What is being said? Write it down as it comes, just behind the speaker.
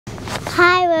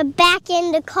Hi, we're back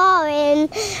in the car and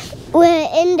we're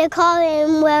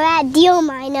at Deal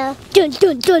Miner. Dun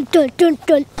dun dun dun dun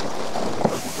dun.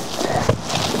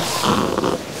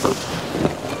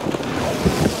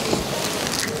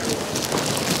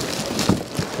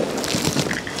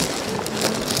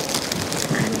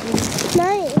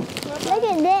 Nice. Look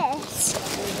at this.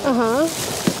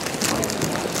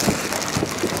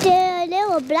 They're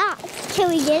little blocks. Can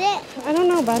we get it? I don't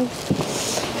know, bud.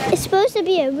 It's supposed to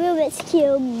be a Rubik's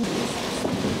Cube.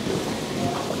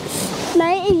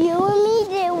 Mike, if you and me,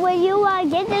 would you want to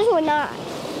get this or not?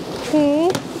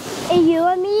 If you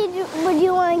and me, would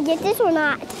you want to get this or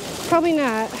not? Probably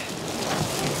not.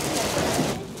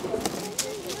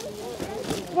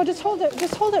 Well, just hold it.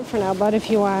 Just hold it for now, bud,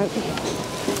 if you want.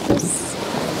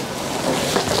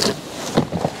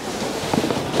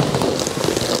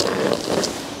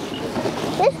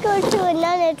 Let's go to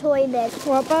another toy bin.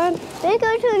 What, bud? Let's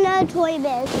go to another toy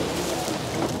bin.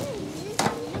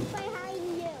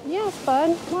 Yes,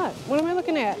 bud. What? What am I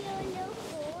looking at?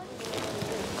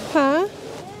 Huh?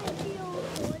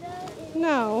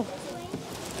 No.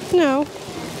 No.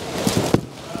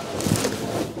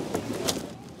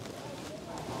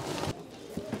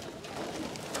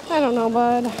 I don't know,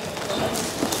 bud.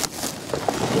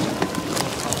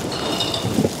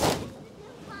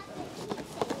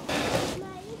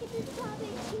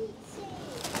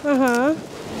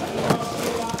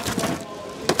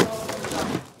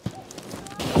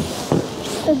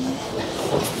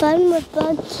 Fun with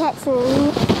bug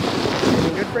catching.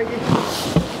 Good, Frankie?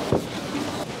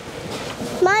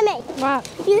 Mommy, What?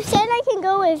 you said I can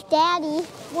go with Daddy.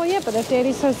 Well, yeah, but if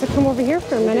Daddy says to come over here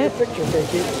for a minute. Take a picture,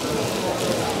 Frankie.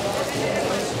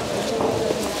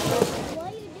 What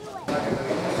are you doing?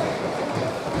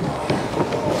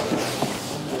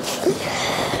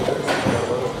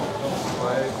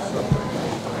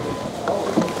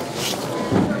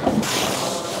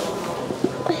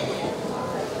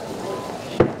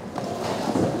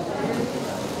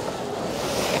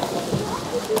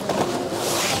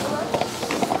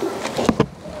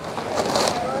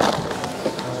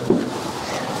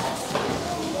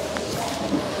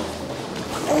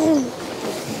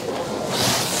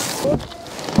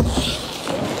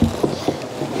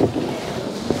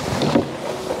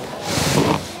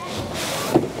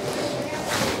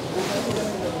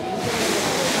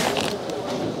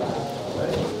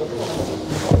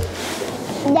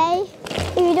 Daddy,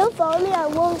 if you don't follow me, I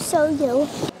won't show you.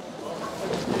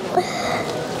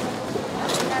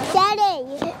 Daddy!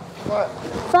 What?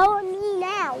 Follow me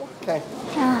now. Okay.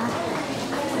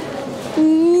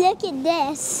 Look at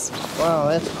this. Wow,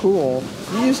 that's cool.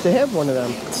 You used to have one of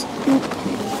them.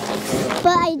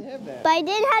 But I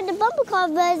did have the bumper car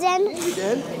version. You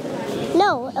did?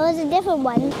 No, it was a different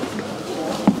one.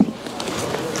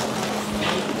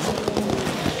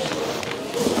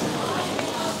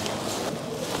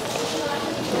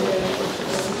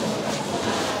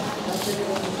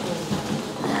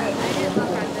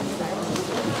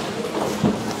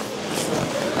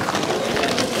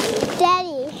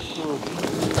 Daddy,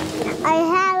 I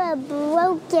have a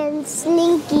broken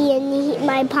Slinky in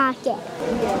my pocket.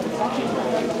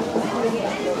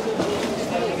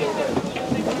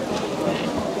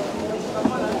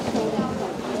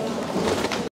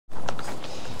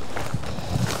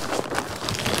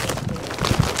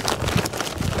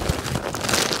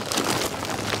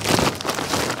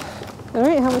 All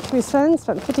right, how much did we spend?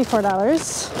 Spent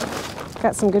 $54.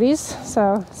 Got some goodies,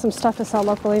 so some stuff to sell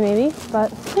locally maybe,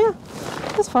 but yeah,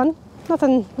 it was fun.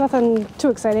 Nothing too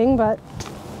exciting, but.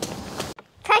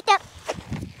 Cracked up.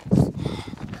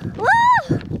 Woo!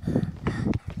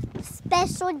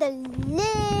 Special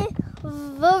delivery.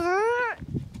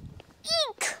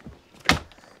 Eek.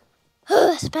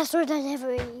 Special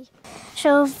delivery.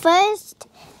 So first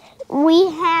we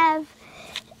have,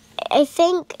 I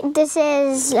think this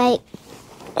is like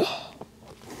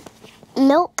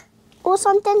milk or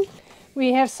something.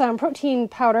 We have some protein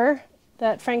powder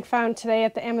that Frank found today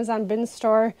at the Amazon bin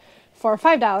store for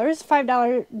 $5,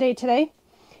 $5 day today.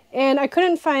 And I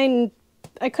couldn't find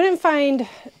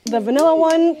the vanilla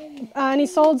one, any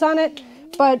solds on it,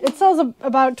 but it sells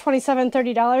about $27,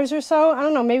 $30 or so. I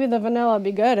don't know, maybe the vanilla would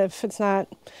be good if it's not.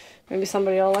 Maybe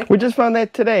somebody will like it. We just found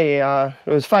that today.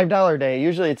 It was $5 day.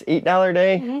 Usually it's $8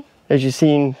 day, as you've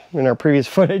seen in our previous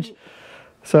footage.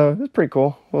 So it's pretty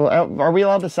cool. Well, are we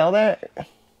allowed to sell that?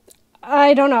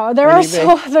 I don't know. There are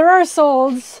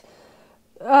solds.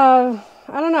 I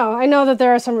don't know. I know that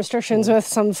there are some restrictions with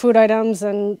some food items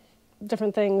and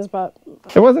different things, but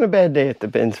it wasn't a bad day at the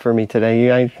bins for me today.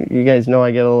 You guys know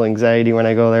I get a little anxiety when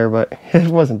I go there, but it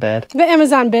wasn't bad. The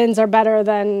Amazon bins are better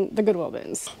than the Goodwill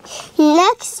bins.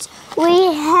 Next,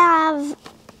 we have,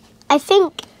 I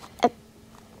think, a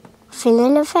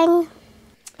vanilla thing.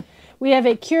 We have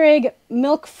a Keurig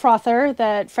milk frother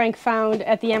that Frank found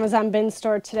at the Amazon bin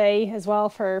store today as well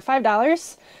for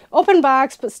 $5. Open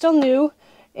box, but still new.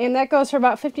 And that goes for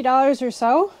about $50 or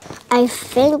so. I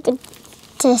think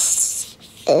this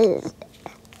is,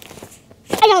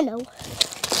 I don't know.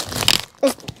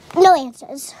 There's no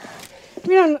answers.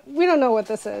 We don't know what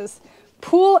this is.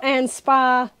 Pool and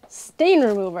spa stain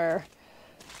remover.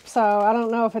 So I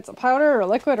don't know if it's a powder or a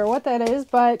liquid or what that is,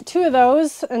 but 2 of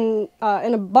those in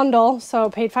a bundle, so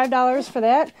paid $5 for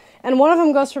that. And one of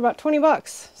them goes for about 20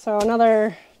 bucks. So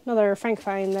another Frank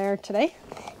find there today.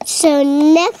 So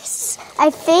next, I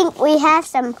think we have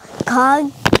some car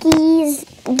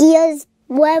gears,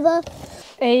 whatever.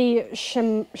 A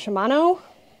Shimano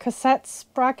cassette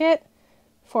sprocket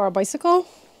for a bicycle.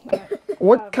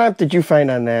 What comp did you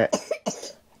find on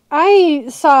that? I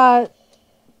saw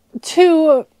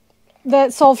 2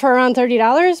 that sold for around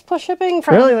 $30 plus shipping.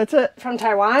 Really, that's it? From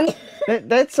Taiwan.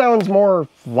 That sounds more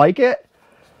like it.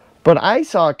 But I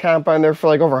saw a comp on there for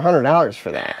like over $100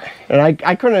 for that. And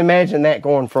I couldn't imagine that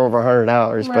going for over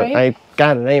 $100, Right. but I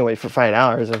got it anyway for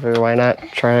 $5. I figured, why not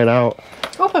try it out?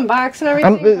 Open box and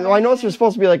everything. I noticed there's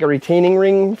supposed to be like a retaining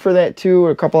ring for that too,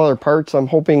 a couple other parts. I'm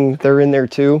hoping they're in there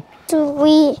too. So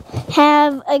we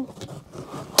have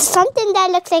something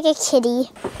that looks like a kitty.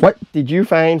 What did you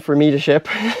find for me to ship?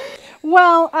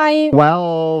 Well,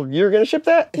 Well, you're going to ship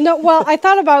that? No, well, I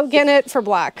thought about getting it for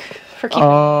Black. For keeping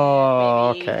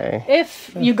Oh, maybe, okay.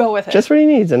 if you go with it. Just what he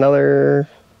needs, another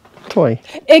toy.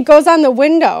 It goes on the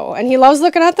window, and he loves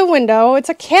looking out the window. It's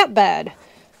a cat bed.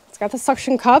 It's got the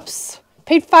suction cups.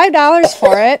 Paid $5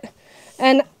 for it.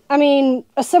 And, I mean,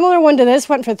 a similar one to this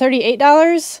went for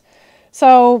 $38.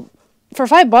 So, for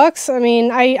 $5, I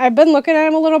mean, I've been looking at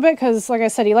him a little bit because, like I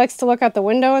said, he likes to look out the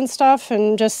window and stuff,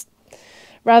 and just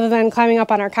rather than climbing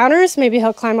up on our counters, maybe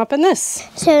he'll climb up in this.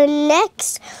 So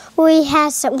next, we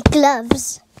have some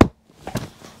gloves.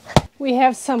 We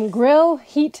have some Grill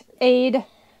Heat Aid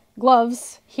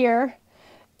gloves here.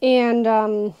 And,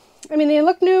 I mean, they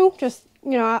look new, just,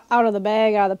 you know, out of the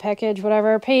bag, out of the package,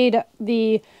 whatever. Paid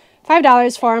the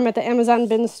 $5 for them at the Amazon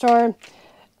bin store.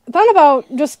 Thought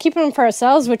about just keeping them for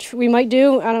ourselves, which we might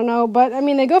do, I don't know. But, I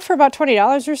mean, they go for about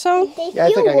 $20 or so. Yeah,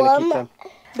 I think I'm going to keep them.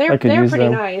 They're use pretty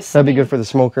them. nice. That'd be good for the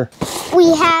smoker.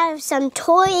 We have some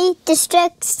toy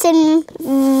destruction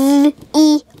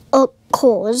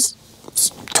vehicles.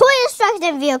 Toy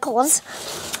destruction vehicles.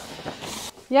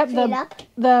 Yep, Straight up.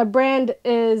 the brand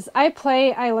is I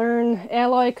Play, I Learn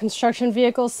Alloy Construction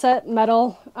Vehicle Set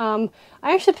Metal. I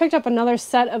actually picked up another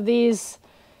set of these.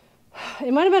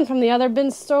 It might have been from the other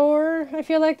bin store, I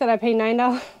feel like, that I paid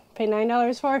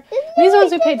 $9 for. These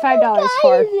ones we paid $5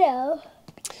 for.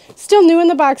 Still new in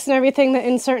the box and everything, the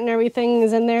insert and everything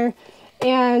is in there.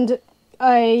 And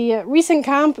a recent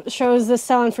comp shows this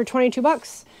selling for 22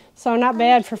 bucks. So not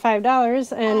bad for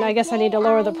 $5. And I guess I need to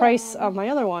lower the price of my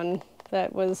other one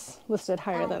that was listed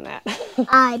higher than that.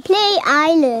 I Play,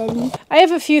 I Learn. I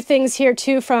have a few things here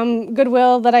too from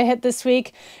Goodwill that I hit this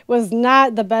week. Was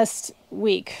not the best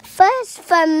week. First,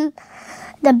 from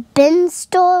the bin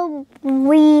store,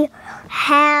 we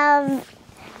have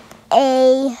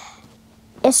a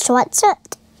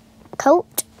sweatshirt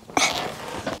coat.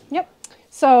 Yep.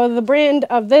 So the brand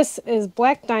of this is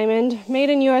Black Diamond, made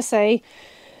in USA.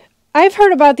 I've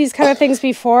heard about these kind of things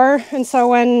before, and so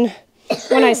when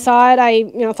I saw it,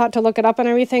 I thought to look it up and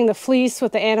everything. The fleece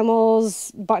with the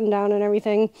animals buttoned down and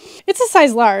everything. It's a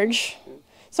size large,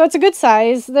 so it's a good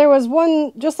size. There was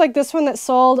one just like this one that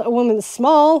sold a woman's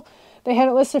small. They had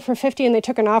it listed for $50, and they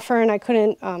took an offer, and I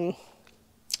couldn't.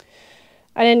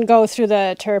 I didn't go through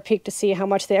the Terra Peak to see how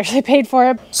much they actually paid for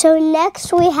it. So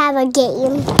next we have a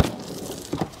game.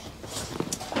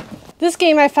 This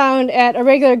game I found at a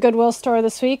regular Goodwill store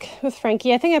this week with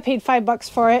Frankie. I think I paid $5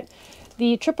 for it.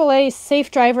 The AAA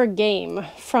Safe Driver game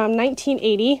from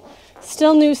 1980.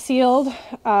 Still new sealed.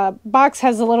 Box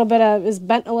has is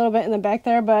bent a little bit in the back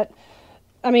there, but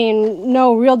I mean,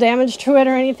 no real damage to it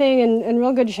or anything, and in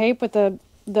real good shape with the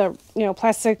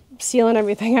plastic seal and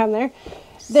everything on there.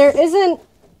 There isn't,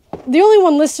 the only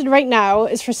one listed right now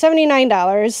is for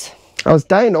 $79. I was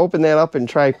dying to open that up and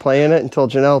try playing it until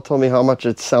Janelle told me how much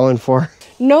it's selling for.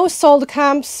 No sold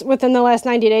comps within the last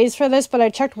 90 days for this, but I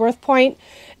checked WorthPoint,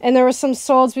 and there were some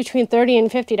solds between $30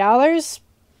 and $50.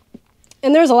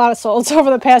 And there's a lot of solds over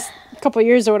the past couple of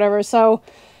years or whatever, so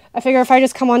I figure if I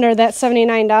just come under that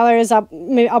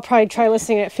 $79, I'll probably try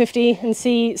listing it at $50 and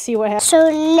see what happens. So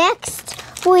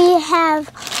next we have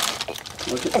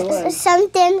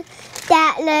something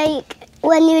that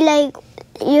when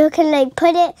you can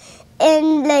put it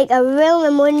in like a room,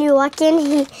 and when you walk in,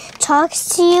 he talks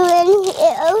to you, and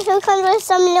it also comes with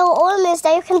some little ornaments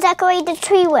that you can decorate the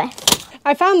tree with.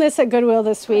 I found this at Goodwill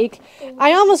this week.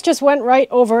 I almost just went right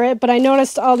over it, but I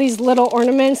noticed all these little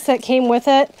ornaments that came with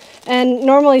it. And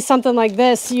normally something like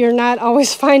this, you're not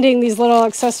always finding these little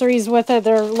accessories with it.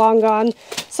 They're long gone.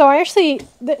 So I actually,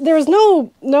 there was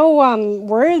no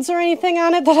words or anything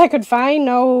on it that I could find.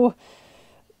 No,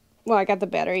 well, I got the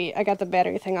battery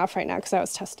thing off right now because I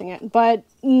was testing it, but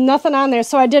nothing on there.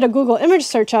 So I did a Google image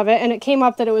search of it, and it came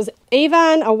up that it was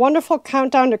Avon, A Wonderful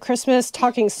Countdown to Christmas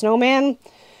Talking Snowman,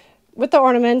 with the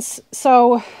ornaments.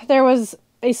 So there was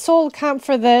a sold comp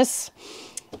for this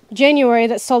January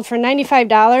that sold for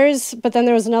 $95, but then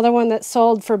there was another one that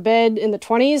sold for bid in the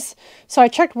 20s. So I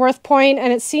checked Worth Point,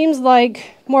 and it seems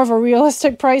like more of a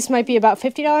realistic price might be about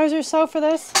 $50 or so for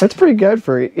this. That's pretty good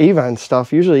for Avon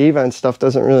stuff. Usually Avon stuff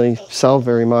doesn't really sell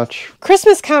very much.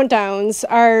 Christmas countdowns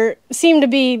seem to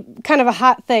be kind of a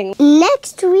hot thing.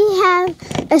 Next, we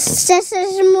have a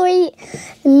Sesame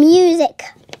music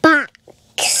box.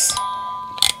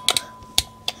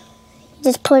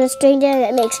 Just put a string in and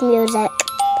it makes music.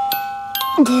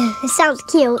 It sounds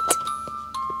cute.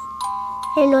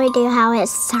 I have no idea how it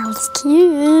sounds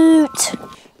cute.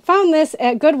 Found this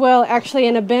at Goodwill, actually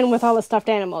in a bin with all the stuffed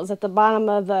animals at the bottom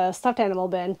of the stuffed animal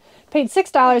bin. Paid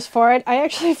 $6 for it. I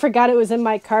actually forgot it was in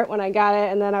my cart when I got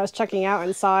it, and then I was checking out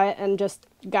and saw it and just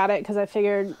got it because I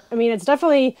figured, I mean, it's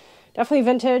definitely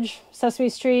vintage, Sesame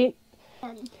Street.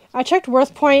 I checked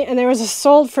Worth Point, and there was a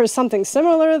sold for something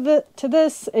similar to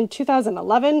this in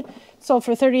 2011. Sold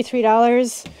for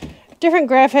 $33. Different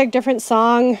graphic, different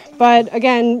song, but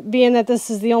again, being that this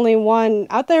is the only one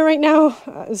out there right now,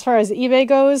 as far as eBay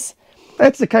goes.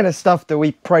 That's the kind of stuff that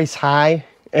we price high,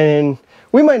 and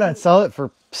we might not sell it for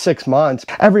 6 months.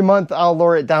 Every month I'll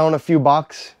lower it down a few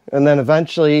bucks, and then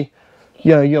eventually,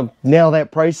 you know, you'll nail that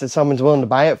price that someone's willing to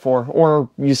buy it for, or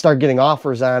you start getting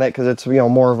offers on it because it's, you know,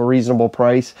 more of a reasonable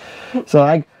price. So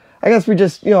I guess we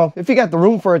just, you know, if you got the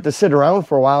room for it to sit around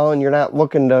for a while and you're not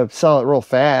looking to sell it real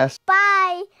fast. Bye.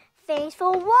 Thanks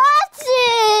for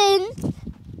watching.